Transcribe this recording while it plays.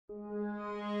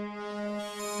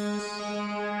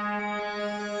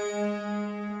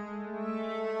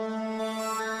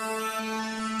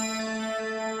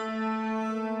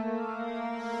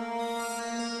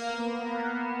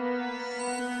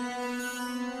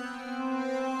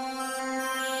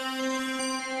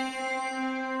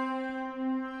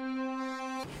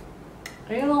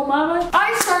Hey little mama.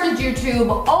 I started YouTube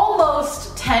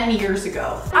almost 10 years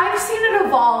ago. I've seen it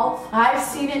evolve. I've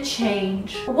seen it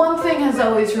change. One thing has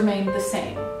always remained the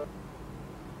same.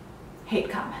 Hate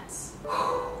comments.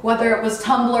 Whether it was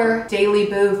Tumblr, Daily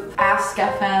Booth, Ask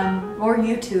FM, or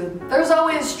YouTube, there's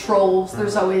always trolls,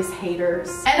 there's always haters.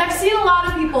 And I've seen a lot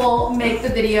of people make the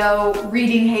video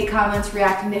reading hate comments,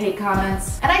 reacting to hate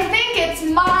comments, and I think it's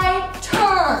my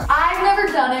turn. I've never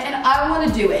done it and I want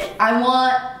to do it. I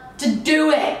want to do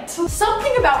it.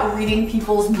 Something about reading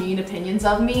people's mean opinions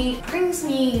of me brings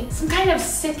me some kind of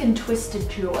sick and twisted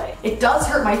joy. It does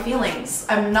hurt my feelings.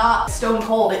 I'm not stone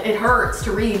cold. It hurts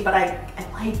to read, but I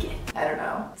like it. I don't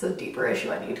know. It's a deeper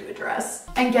issue I need to address.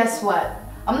 And guess what?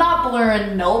 I'm not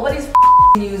blurring nobody's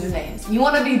usernames. You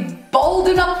want to be bold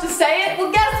enough to say it?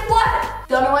 Well, guess what?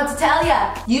 Don't know what to tell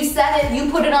ya. You said it.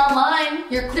 You put it online.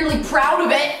 You're clearly proud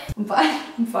of it. I'm fine.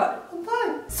 I'm fine.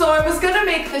 So I was gonna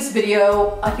make this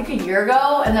video, I think a year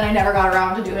ago, and then I never got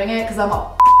around to doing it because I'm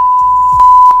a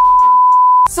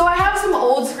So I have some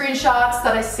old screenshots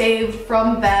that I saved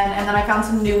from then, and then I found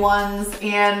some new ones,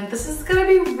 and this is gonna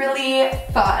be really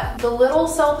fun. The little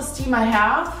self-esteem I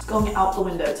have is going out the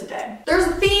window today. There's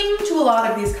a theme to a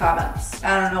lot of these comments.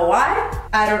 I don't know why.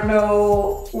 I don't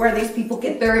know where these people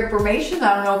get their information.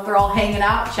 I don't know if they're all hanging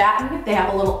out, chatting, if they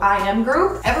have a little IM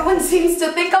group. Everyone seems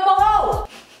to think I'm a hoe.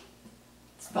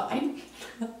 Fine.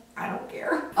 I don't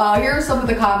care. Here are some of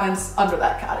the comments under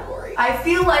that category. I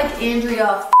feel like Andrea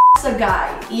f***s a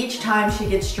guy each time she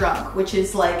gets drunk, which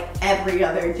is like every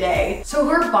other day. So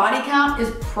her body count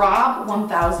is prob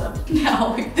 1,000.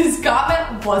 Now, if this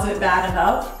comment wasn't bad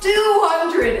enough,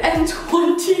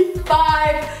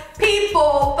 225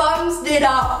 people thumbs it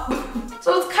up.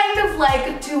 So it's kind of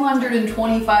like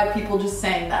 225 people just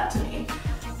saying that to me.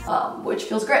 Which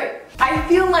feels great. I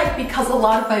feel like because a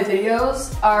lot of my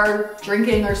videos are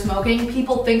drinking or smoking,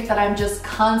 people think that I'm just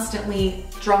constantly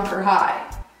drunk or high.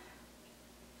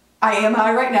 I am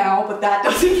high right now, but that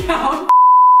doesn't count.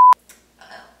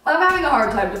 I'm having a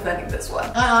hard time defending this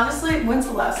one. Honestly, when's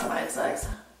the last time I had sex?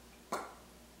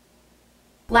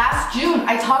 Last June,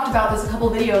 I talked about this a couple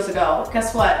videos ago.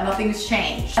 Guess what? Nothing's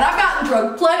changed. And I've gotten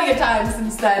drunk plenty of times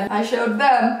since then. I showed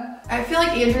them. I feel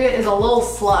like Andrea is a little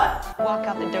slut. Walk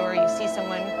out the door, you see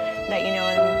someone that you know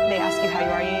and they ask you how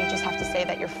you are, you just have to say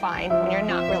that you're fine when you're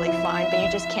not really fine, but you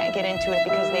just can't get into it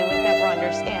because they would never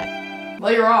understand.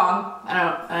 Well, you're wrong.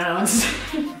 I don't know what to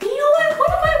say. You know what? What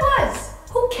if I was?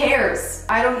 Who cares?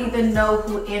 I don't even know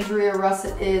who Andrea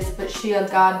Russett is, but she a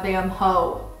goddamn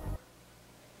hoe.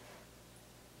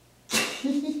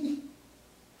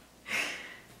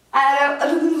 I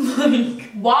don't,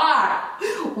 like, why?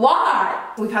 Why?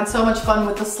 We've had so much fun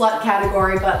with the slut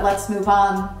category, but let's move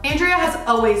on. Andrea has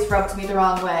always rubbed me the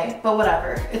wrong way, but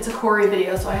whatever. It's a Corey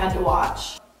video, so I had to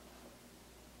watch.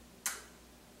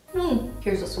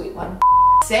 Here's a sweet one.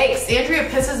 Sakes, Andrea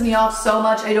pisses me off so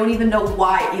much, I don't even know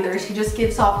why either. She just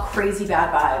gives off crazy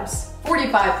bad vibes.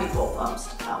 45 people thumbs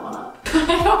that one up.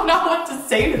 I don't know what to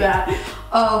say to that.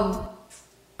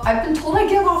 I've been told I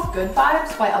give off good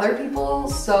vibes by other people,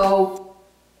 so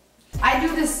I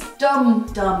do this dumb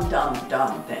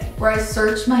thing where I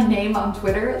search my name on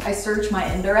Twitter, I search my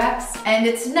indirects, and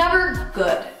it's never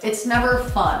good. It's never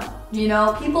fun. You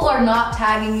know, people are not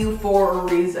tagging you for a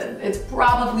reason. It's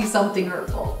probably something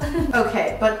hurtful.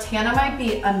 Okay, but Tana might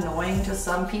be annoying to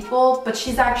some people, but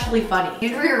she's actually funny.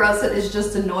 Andrea Russett is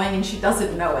just annoying and she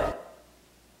doesn't know it.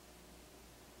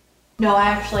 No,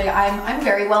 actually, I'm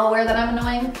very well aware that I'm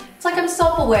annoying. It's like I'm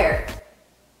self-aware.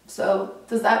 So,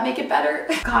 does that make it better?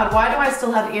 God, why do I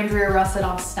still have Andrea Russett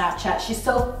on Snapchat? She's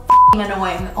so f***ing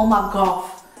annoying. Oh my god.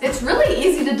 It's really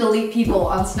easy to delete people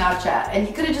on Snapchat, and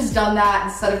you could have just done that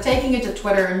instead of taking it to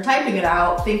Twitter and typing it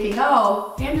out, thinking,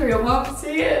 oh, Andrea won't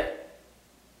see it.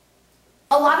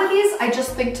 A lot of these, I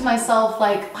just think to myself,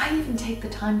 like, why even take the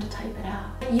time to type it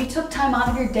out? You took time out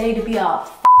of your day to be a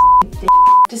f***ing dick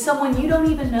to someone you don't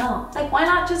even know. Like, why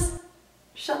not just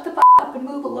shut the f*** up and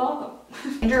move along?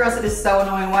 Andrea Russett is so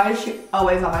annoying. Why is she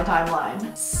always on my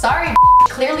timeline? Sorry,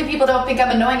 clearly people don't think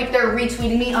I'm annoying if they're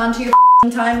retweeting me onto your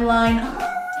timeline.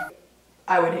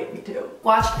 I would hate me too.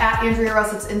 Watched at Andrea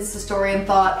Russett's Insta story and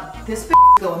thought, this is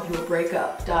going through a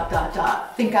breakup, ...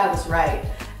 Think I was right.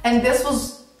 And this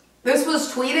was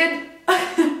tweeted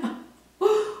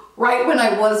right when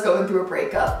I was going through a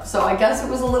breakup. So I guess it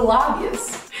was a little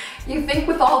obvious. You think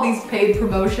with all these paid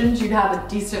promotions, you'd have a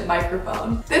decent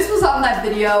microphone. This was on that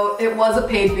video. It was a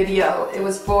paid video. It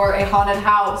was for a haunted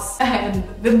house and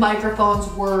the microphones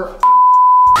were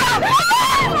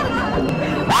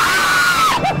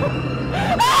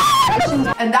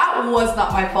And that was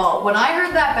not my fault. When I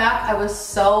heard that back, I was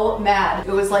so mad.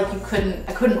 It was like I couldn't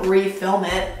refilm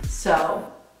it,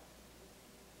 so.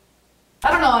 I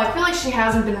don't know, I feel like she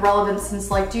hasn't been relevant since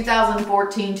like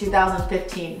 2014,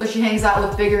 2015. But she hangs out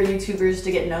with bigger YouTubers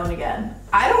to get known again.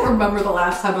 I don't remember the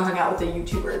last time I hung out with a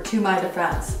YouTuber, to my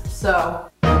defense, so.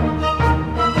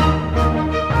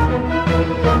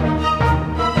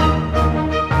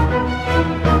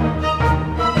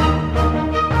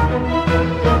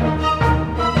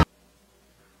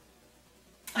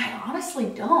 I honestly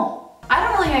don't. I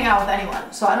don't really hang out with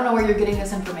anyone, so I don't know where you're getting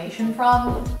this information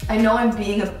from. I know I'm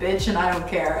being a bitch and I don't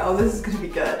care. Oh, this is gonna be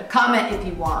good. Comment if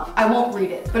you want. I won't read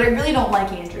it, but I really don't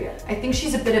like Andrea. I think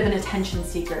she's a bit of an attention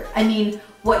seeker. I mean,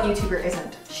 what YouTuber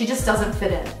isn't? She just doesn't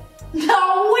fit in.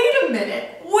 No, wait a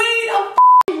minute. Wait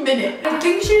a minute. I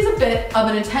think she's a bit of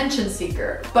an attention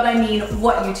seeker, but I mean,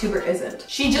 what YouTuber isn't?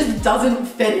 She just doesn't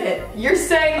fit in. You're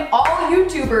saying all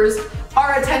YouTubers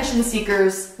are attention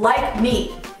seekers like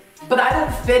me, but I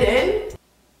don't fit in?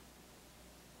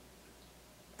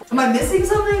 Am I missing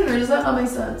something, or does that not make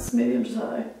sense? Maybe I'm just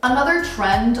high. Another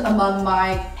trend among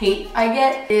my hate I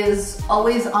get is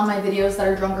always on my videos that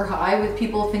are drunk or high with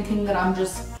people thinking that I'm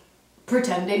just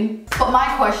pretending. But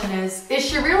my question is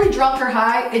she really drunk or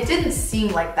high? It didn't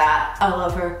seem like that. I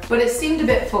love her. But it seemed a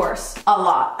bit forced. A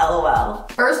lot, LOL.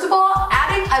 First of all,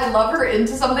 adding I love her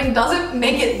into something doesn't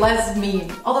make it less mean.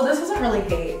 Although this isn't really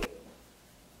hate.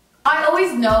 I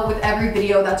always know with every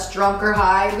video that's drunk or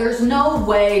high, there's no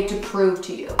way to prove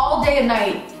to you. All day and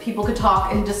night, people could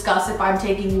talk and discuss if I'm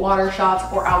taking water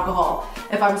shots or alcohol,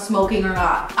 if I'm smoking or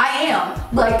not. I am.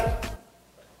 Like,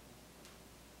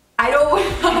 I don't,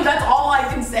 that's all I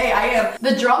can say, I am.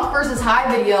 The drunk versus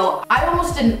high video, I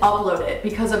almost didn't upload it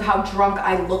because of how drunk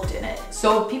I looked in it.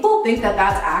 So if people think that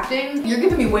that's acting, you're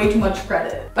giving me way too much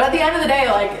credit. But at the end of the day,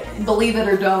 like, believe it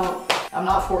or don't, I'm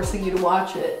not forcing you to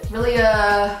watch it. Really,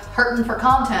 hurting for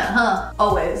content, huh?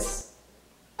 Always.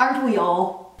 Aren't we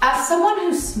all? As someone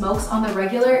who smokes on the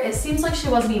regular, it seems like she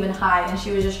wasn't even high and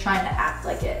she was just trying to act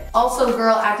like it. Also,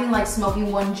 girl, acting like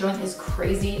smoking one joint is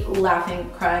crazy. Laughing,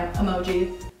 crying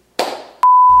emoji.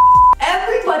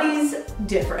 Everybody's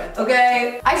different,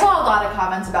 okay? I saw a lot of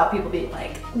comments about people being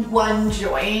like, one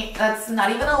joint? That's not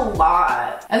even a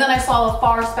lot. And then I saw a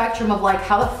far spectrum of like,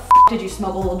 how the f did you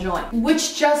smoke a whole joint?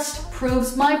 Which just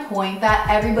proves my point that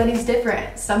everybody's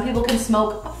different. Some people can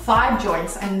smoke 5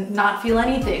 joints and not feel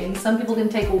anything. Some people can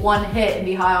take one hit and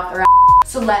be high off their ass.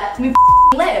 So let me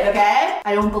live, okay?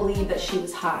 I don't believe that she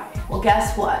was high. Well,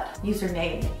 guess what?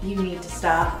 Username, you need to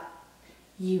stop.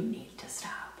 You need to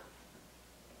stop.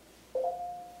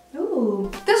 Ooh,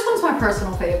 this one's my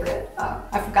personal favorite.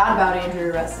 I forgot about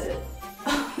Andrea Russett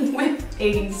with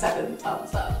 87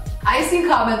 thumbs up. I see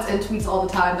comments and tweets all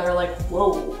the time that are like,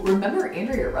 whoa, remember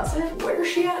Andrea Russett? Where's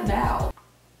she at now?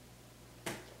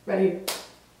 Ready?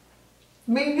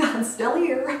 Me, I'm still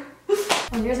here.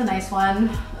 Oh, here's a nice one.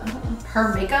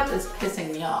 Her makeup is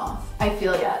pissing me off. I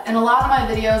feel ya. In a lot of my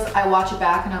videos, I watch it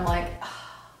back and I'm like,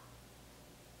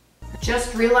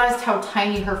 just realized how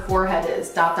tiny her forehead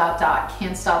is, ...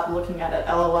 Can't stop looking at it,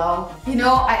 LOL. You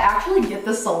know, I actually get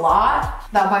this a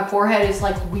lot, that my forehead is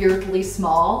like weirdly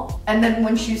small. And then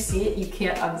once you see it, you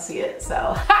can't unsee it,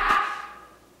 so. Ha!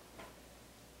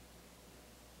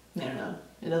 No,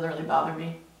 it doesn't really bother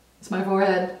me. It's my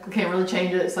forehead, I can't really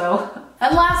change it, so.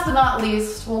 And last but not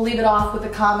least, we'll leave it off with a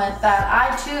comment that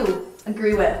I too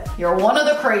agree with. You're one of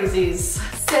the crazies.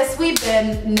 Sis, we've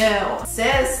been new.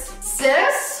 Sis,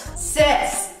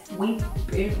 we've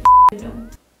been new.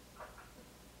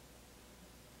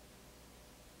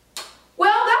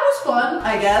 Well, that was fun,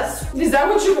 I guess. Is that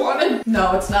what you wanted?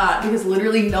 No, it's not, because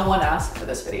literally no one asked for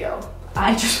this video.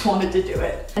 I just wanted to do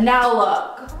it. And now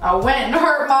look, I went and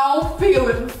hurt my own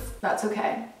feelings. That's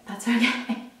okay. That's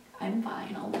okay. I'm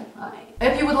fine, I'll be fine.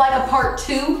 If you would like a part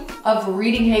 2 of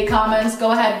reading hate comments,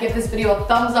 go ahead, give this video a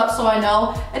thumbs up so I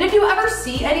know. And if you ever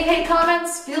see any hate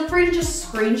comments, feel free to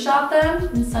just screenshot them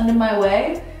and send them my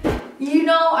way. You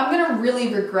know, I'm gonna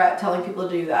really regret telling people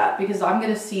to do that because I'm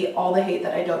gonna see all the hate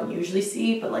that I don't usually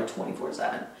see, but like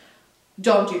 24/7.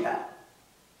 Don't do that.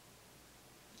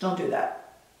 Don't do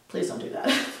that. Please don't do that.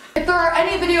 If there are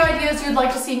any video ideas you'd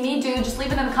like to see me do, just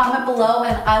leave it in the comment below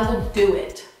and I will do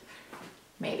it.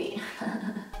 Maybe.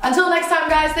 Until next time,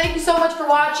 guys, thank you so much for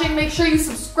watching. Make sure you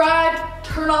subscribe,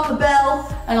 turn on the bell,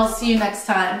 and I'll see you next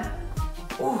time.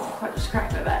 Ooh, I just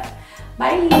cracked my back.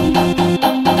 Bye.